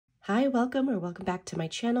Hi, welcome back to my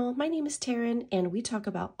channel. My name is Taryn, and we talk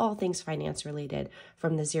about all things finance related,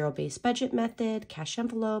 from the zero-based budget method, cash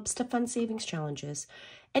envelopes, to fun savings challenges.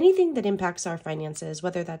 Anything that impacts our finances,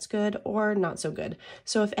 whether that's good or not so good.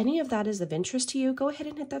 So if any of that is of interest to you, go ahead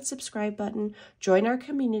and hit that subscribe button, join our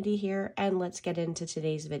community here, and let's get into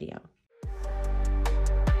today's video.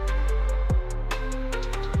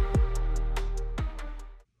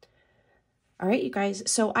 All right, you guys,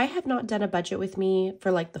 so I have not done a budget with me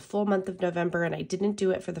for like the full month of November, and I didn't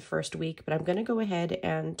do it for the first week, but I'm going to go ahead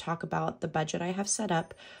and talk about the budget I have set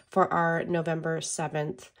up for our November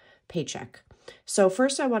 7th paycheck. So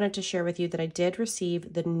first, I wanted to share with you that I did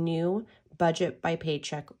receive the new budget by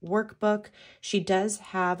paycheck workbook. She does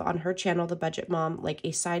have on her channel, The Budget Mom, like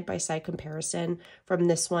a side-by-side comparison from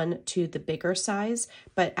this one to the bigger size.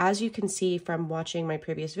 But as you can see from watching my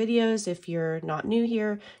previous videos, if you're not new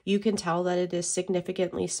here, you can tell that it is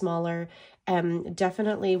significantly smaller and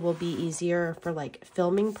definitely will be easier for like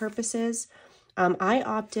filming purposes. I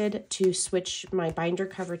opted to switch my binder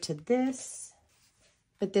cover to this,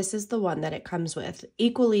 but this is the one that it comes with.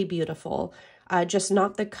 Equally beautiful. Just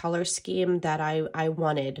not the color scheme that I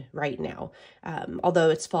wanted right now. Although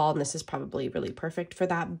it's fall and this is probably really perfect for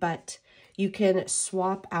that, but you can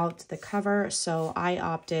swap out the cover. So I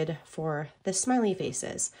opted for the smiley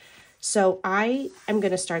faces. So I am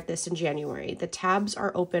going to start this in January. The tabs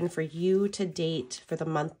are open for you to date for the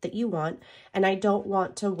month that you want. And I don't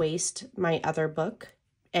want to waste my other book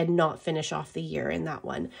and not finish off the year in that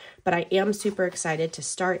one. But I am super excited to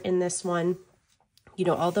start in this one. You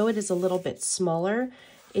know, although it is a little bit smaller,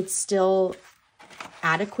 it's still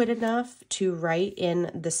adequate enough to write in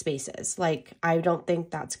the spaces. Like, I don't think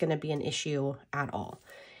that's going to be an issue at all.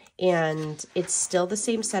 And it's still the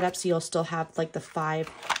same setup, so you'll still have like the 5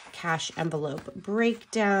 cash envelope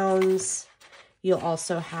breakdowns. You'll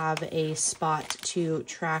also have a spot to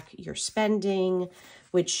track your spending,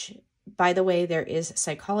 which, by the way, there is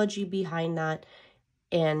psychology behind that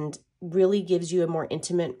and really gives you a more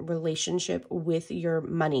intimate relationship with your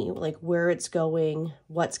money, like where it's going,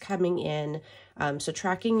 what's coming in. So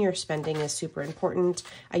tracking your spending is super important.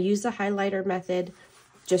 I use the highlighter method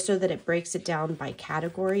just so that it breaks it down by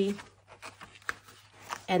category.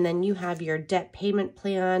 And then you have your debt payment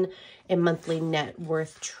plan, a monthly net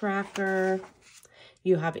worth tracker.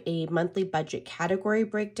 You have a monthly budget category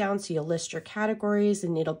breakdown. So you'll list your categories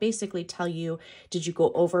and it'll basically tell you, did you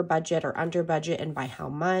go over budget or under budget and by how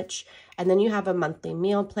much? And then you have a monthly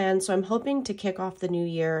meal plan. So I'm hoping to kick off the new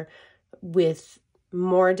year with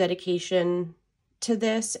more dedication to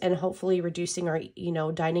this and hopefully reducing our,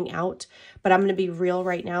 dining out. But I'm going to be real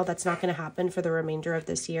right now. That's not going to happen for the remainder of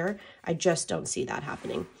this year. I just don't see that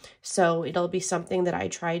happening. So it'll be something that I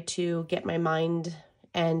try to get my mind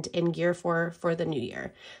and in gear for the new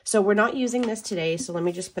year. So we're not using this today. So let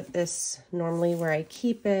me just put this normally where I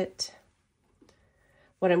keep it.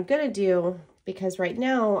 What I'm going to do, because right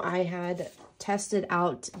now I had tested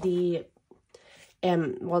out the,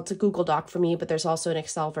 well, it's a Google Doc for me, but there's also an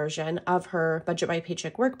Excel version of her budget by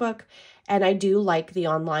paycheck workbook. And I do like the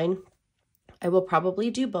online. I will probably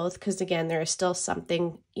do both because, again, there is still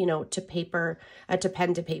something, to paper, to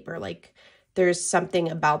pen to paper. Like, there's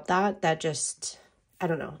something about that just, I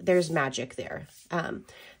don't know, there's magic there.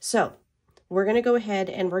 So we're going to go ahead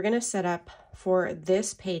and we're going to set up for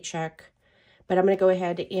this paycheck, but I'm going to go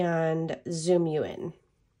ahead and zoom you in.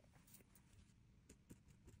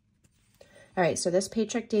 All right, so this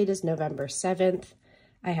paycheck date is November 7th.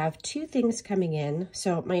 I have 2 things coming in.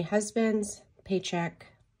 So my husband's paycheck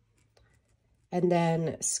and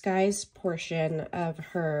then Sky's portion of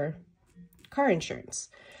her car insurance.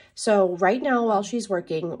 So right now, while she's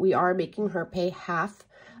working, we are making her pay half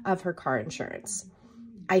of her car insurance.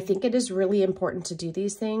 I think it is really important to do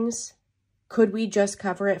these things. Could we just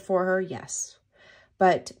cover it for her? Yes.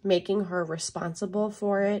 But making her responsible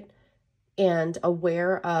for it and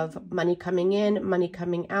aware of money coming in, money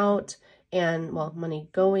coming out, and, well, money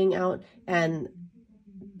going out, and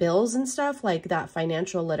bills and stuff, like that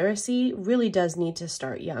financial literacy really does need to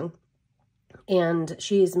start young. And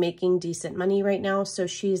she's making decent money right now, so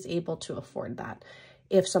she's able to afford that.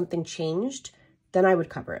 If something changed, then I would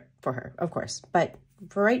cover it for her, of course. But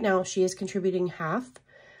for right now, she is contributing half.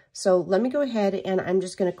 So let me go ahead and I'm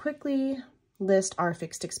just going to quickly list our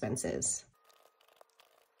fixed expenses.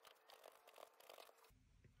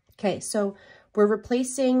 Okay, so we're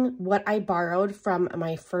replacing what I borrowed from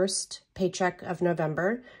my first paycheck of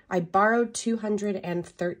November. I borrowed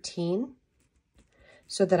 $213.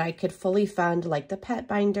 So that I could fully fund like the pet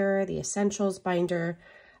binder, the essentials binder.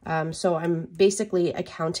 So I'm basically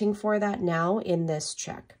accounting for that now in this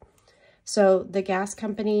check. So the gas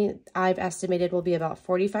company I've estimated will be about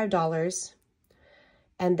 $45.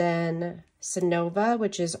 And then Sonova,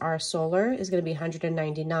 which is our solar, is going to be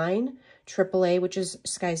 $199. AAA, which is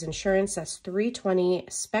Sky's Insurance, that's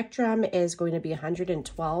 $320. Spectrum is going to be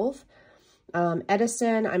 $112.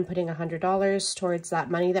 Edison, I'm putting $100 towards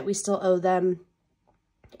that money that we still owe them.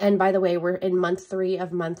 And by the way, we're in month 3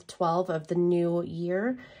 of month 12 of the new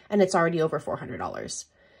year, and it's already over $400.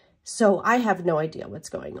 So I have no idea what's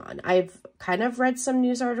going on. I've kind of read some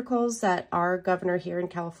news articles that our governor here in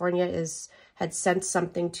California had sent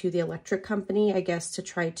something to the electric company, I guess, to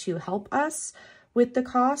try to help us with the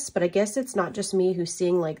costs. But I guess it's not just me who's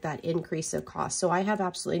seeing like that increase of cost. So I have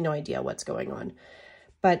absolutely no idea what's going on,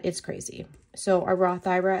 but it's crazy. So our Roth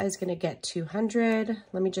IRA is going to get $200.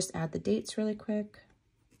 Let me just add the dates really quick.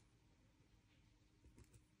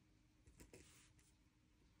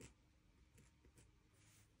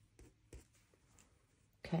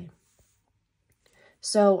 Okay.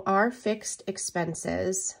 So our fixed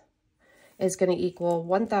expenses is going to equal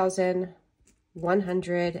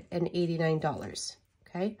 $1,189.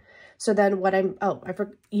 Okay. So then what I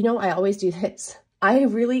always do this. I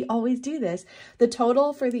really always do this. The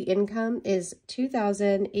total for the income is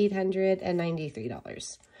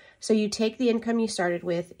 $2,893. So you take the income you started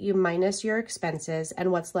with, you minus your expenses,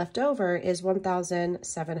 and what's left over is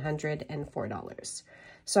 $1,704.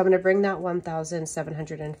 So I'm going to bring that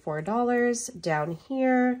 $1,704 down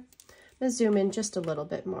here. I'm going to zoom in just a little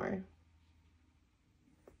bit more.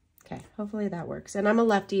 Okay, hopefully that works. And I'm a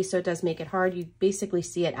lefty, so it does make it hard. You basically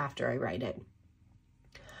see it after I write it.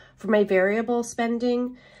 For my variable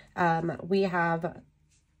spending, we have,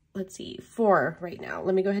 let's see, 4 right now.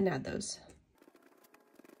 Let me go ahead and add those.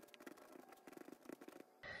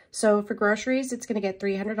 So for groceries, it's going to get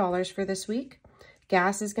 $300 for this week.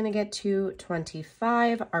 Gas is going to get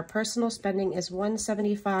 $225. Our personal spending is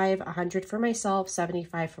 $175, $100 for myself,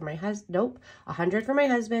 $75 for my husband. Nope, $100 for my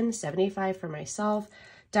husband, $75 for myself.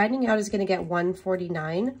 Dining out is going to get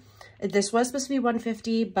 $149. This was supposed to be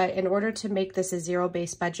 $150, but in order to make this a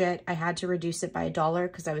zero-based budget, I had to reduce it by $1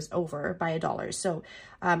 because I was over by $1. So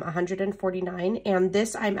 $149. And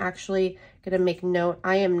this, I'm actually going to make note,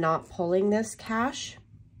 I am not pulling this cash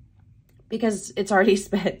because it's already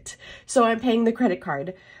spent. So I'm paying the credit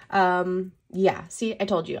card. Yeah, see, I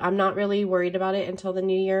told you, I'm not really worried about it until the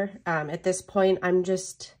new year. At this point, I'm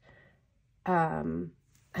just, I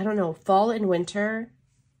don't know, fall and winter,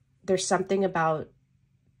 there's something about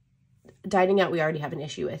dining out we already have an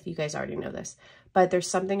issue with. You guys already know this. But there's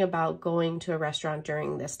something about going to a restaurant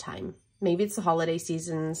during this time. Maybe it's the holiday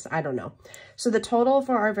seasons. I don't know. So the total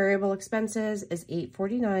for our variable expenses is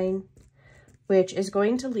 $849, which is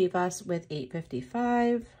going to leave us with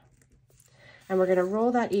 $855. And we're going to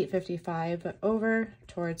roll that $855 over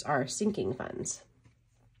towards our sinking funds.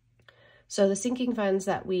 So the sinking funds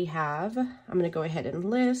that we have, I'm going to go ahead and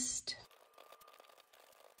list.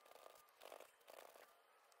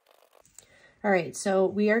 All right, so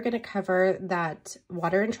we are going to cover that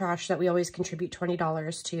water and trash that we always contribute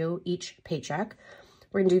 $20 to each paycheck.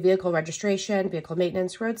 We're going to do vehicle registration, vehicle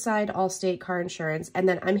maintenance, roadside, Allstate, car insurance, and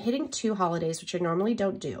then I'm hitting 2 holidays, which I normally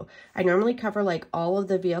don't do. I normally cover like all of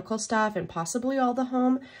the vehicle stuff and possibly all the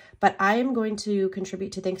home, but I am going to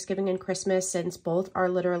contribute to Thanksgiving and Christmas since both are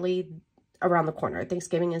literally around the corner.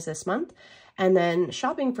 Thanksgiving is this month, and then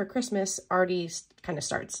shopping for Christmas already kind of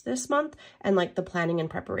starts this month, and like the planning and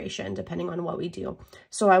preparation depending on what we do.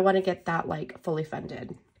 So I want to get that like fully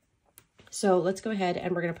funded. So let's go ahead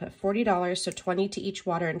and we're going to put $40, so $20 to each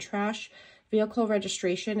water and trash. Vehicle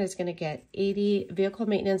registration is going to get $80. Vehicle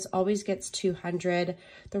maintenance always gets $200.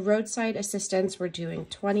 The roadside assistance, we're doing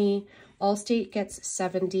 $20. Allstate gets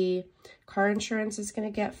 $70. Car insurance is going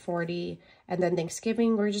to get $40. And then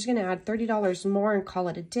Thanksgiving, we're just going to add $30 more and call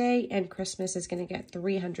it a day. And Christmas is going to get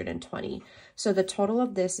 $320. So the total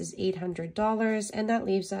of this is $800, and that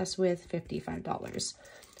leaves us with $55,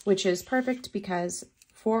 which is perfect because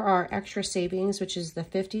for our extra savings, which is the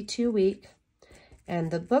 52-week,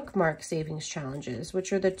 and the bookmark savings challenges,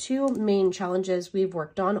 which are the 2 main challenges we've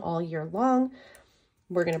worked on all year long,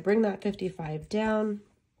 we're going to bring that 55 down.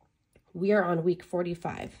 We are on week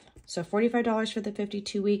 45. So $45 for the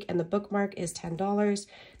 52-week, and the bookmark is $10.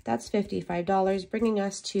 That's $55, bringing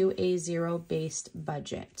us to a zero-based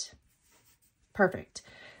budget. Perfect.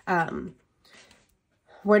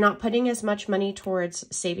 We're not putting as much money towards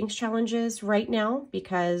savings challenges right now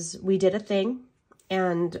because we did a thing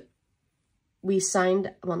and we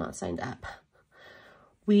signed, well, not signed up.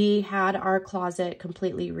 We had our closet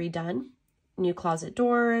completely redone, new closet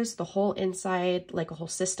doors, the whole inside, like a whole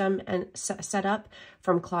system and set up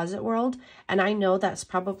from Closet World. And I know that's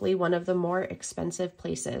probably one of the more expensive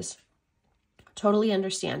places Totally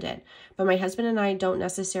understand it. But my husband and I don't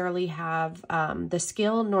necessarily have the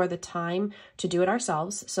skill nor the time to do it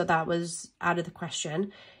ourselves. So that was out of the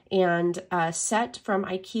question. And a set from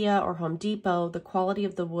IKEA or Home Depot, the quality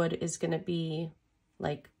of the wood is going to be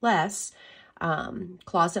like less.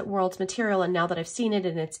 Closet World's material, and now that I've seen it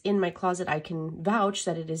and it's in my closet, I can vouch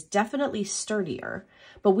that it is definitely sturdier.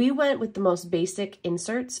 But we went with the most basic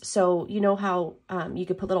inserts. So you know how you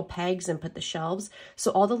could put little pegs and put the shelves,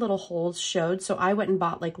 so all the little holes showed. So I went and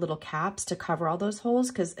bought like little caps to cover all those holes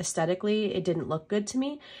because aesthetically it didn't look good to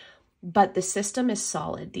me. But the system is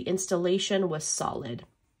solid. The installation was solid.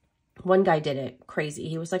 One guy did it crazy.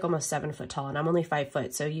 He was like almost 7 foot tall and I'm only 5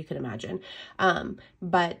 foot, so you can imagine.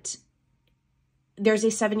 But there's a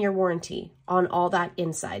 7-year warranty on all that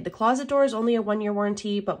inside. The closet door is only a 1-year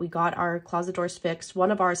warranty, but we got our closet doors fixed.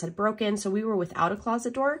 One of ours had broken, so we were without a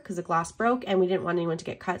closet door because the glass broke and we didn't want anyone to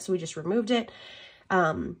get cut, so we just removed it.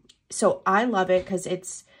 So I love it because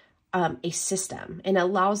it's a system and it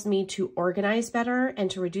allows me to organize better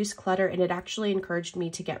and to reduce clutter, and it actually encouraged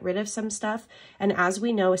me to get rid of some stuff. And as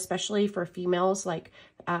we know, especially for females, like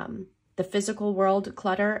the physical world,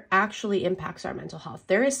 clutter actually impacts our mental health.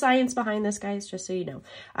 There is science behind this, guys, just so you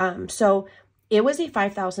know. So it was a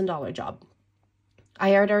 $5,000 job.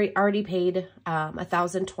 I already paid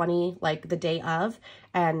 $1,020 like the day of,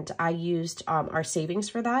 and I used our savings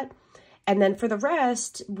for that. And then for the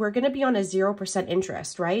rest, we're going to be on a 0%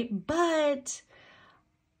 interest, right? But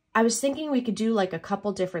I was thinking we could do like a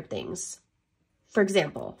couple different things. For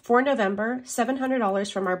example, for November,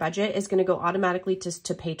 $700 from our budget is going to go automatically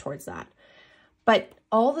to pay towards that. But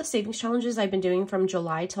all the savings challenges I've been doing from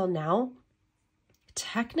July till now,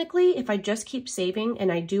 technically, if I just keep saving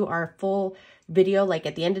and I do our full video like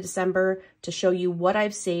at the end of December to show you what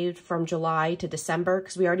I've saved from July to December,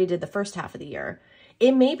 because we already did the first half of the year,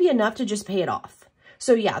 it may be enough to just pay it off.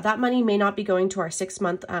 So yeah, that money may not be going to our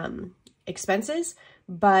 6-month expenses,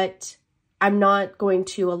 but I'm not going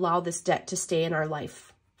to allow this debt to stay in our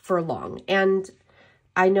life for long. And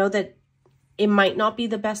I know that it might not be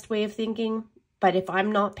the best way of thinking, but if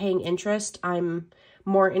I'm not paying interest, I'm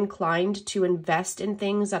more inclined to invest in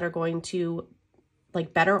things that are going to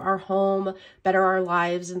like better our home, better our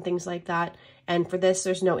lives and things like that. And for this,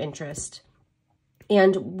 there's no interest.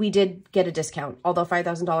 And we did get a discount. Although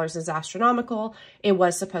 $5,000 is astronomical, it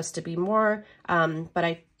was supposed to be more, but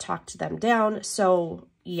I talked them down. So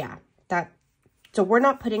yeah, so we're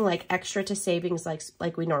not putting like extra to savings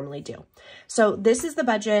like we normally do. So this is the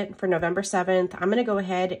budget for November 7th. I'm going to go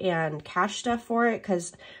ahead and cash stuff for it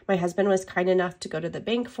because my husband was kind enough to go to the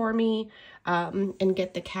bank for me and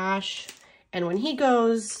get the cash. And when he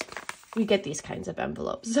goes, we get these kinds of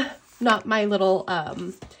envelopes, not my little,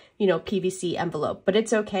 you know, PVC envelope, but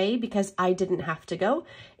it's okay because I didn't have to go.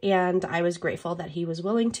 And I was grateful that he was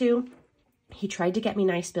willing to. He tried to get me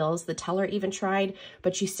nice bills. The teller even tried,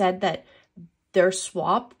 but she said that their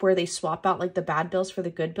swap, where they swap out like the bad bills for the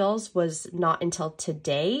good bills, was not until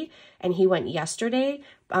today. And he went yesterday.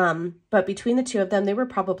 But between the two of them, they were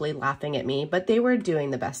probably laughing at me, but they were doing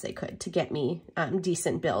the best they could to get me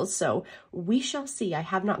decent bills. So we shall see. I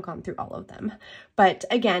have not gone through all of them. But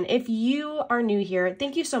again, if you are new here,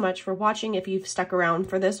 thank you so much for watching. If you've stuck around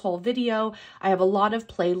for this whole video, I have a lot of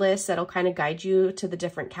playlists that'll kind of guide you to the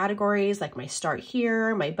different categories, like my start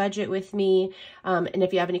here, my budget with me. And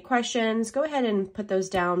if you have any questions, go ahead and put those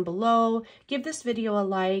down below. Give this video a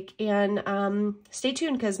like and stay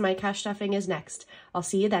tuned because my cash stuffing is next. I'll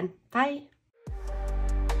see you then. Bye.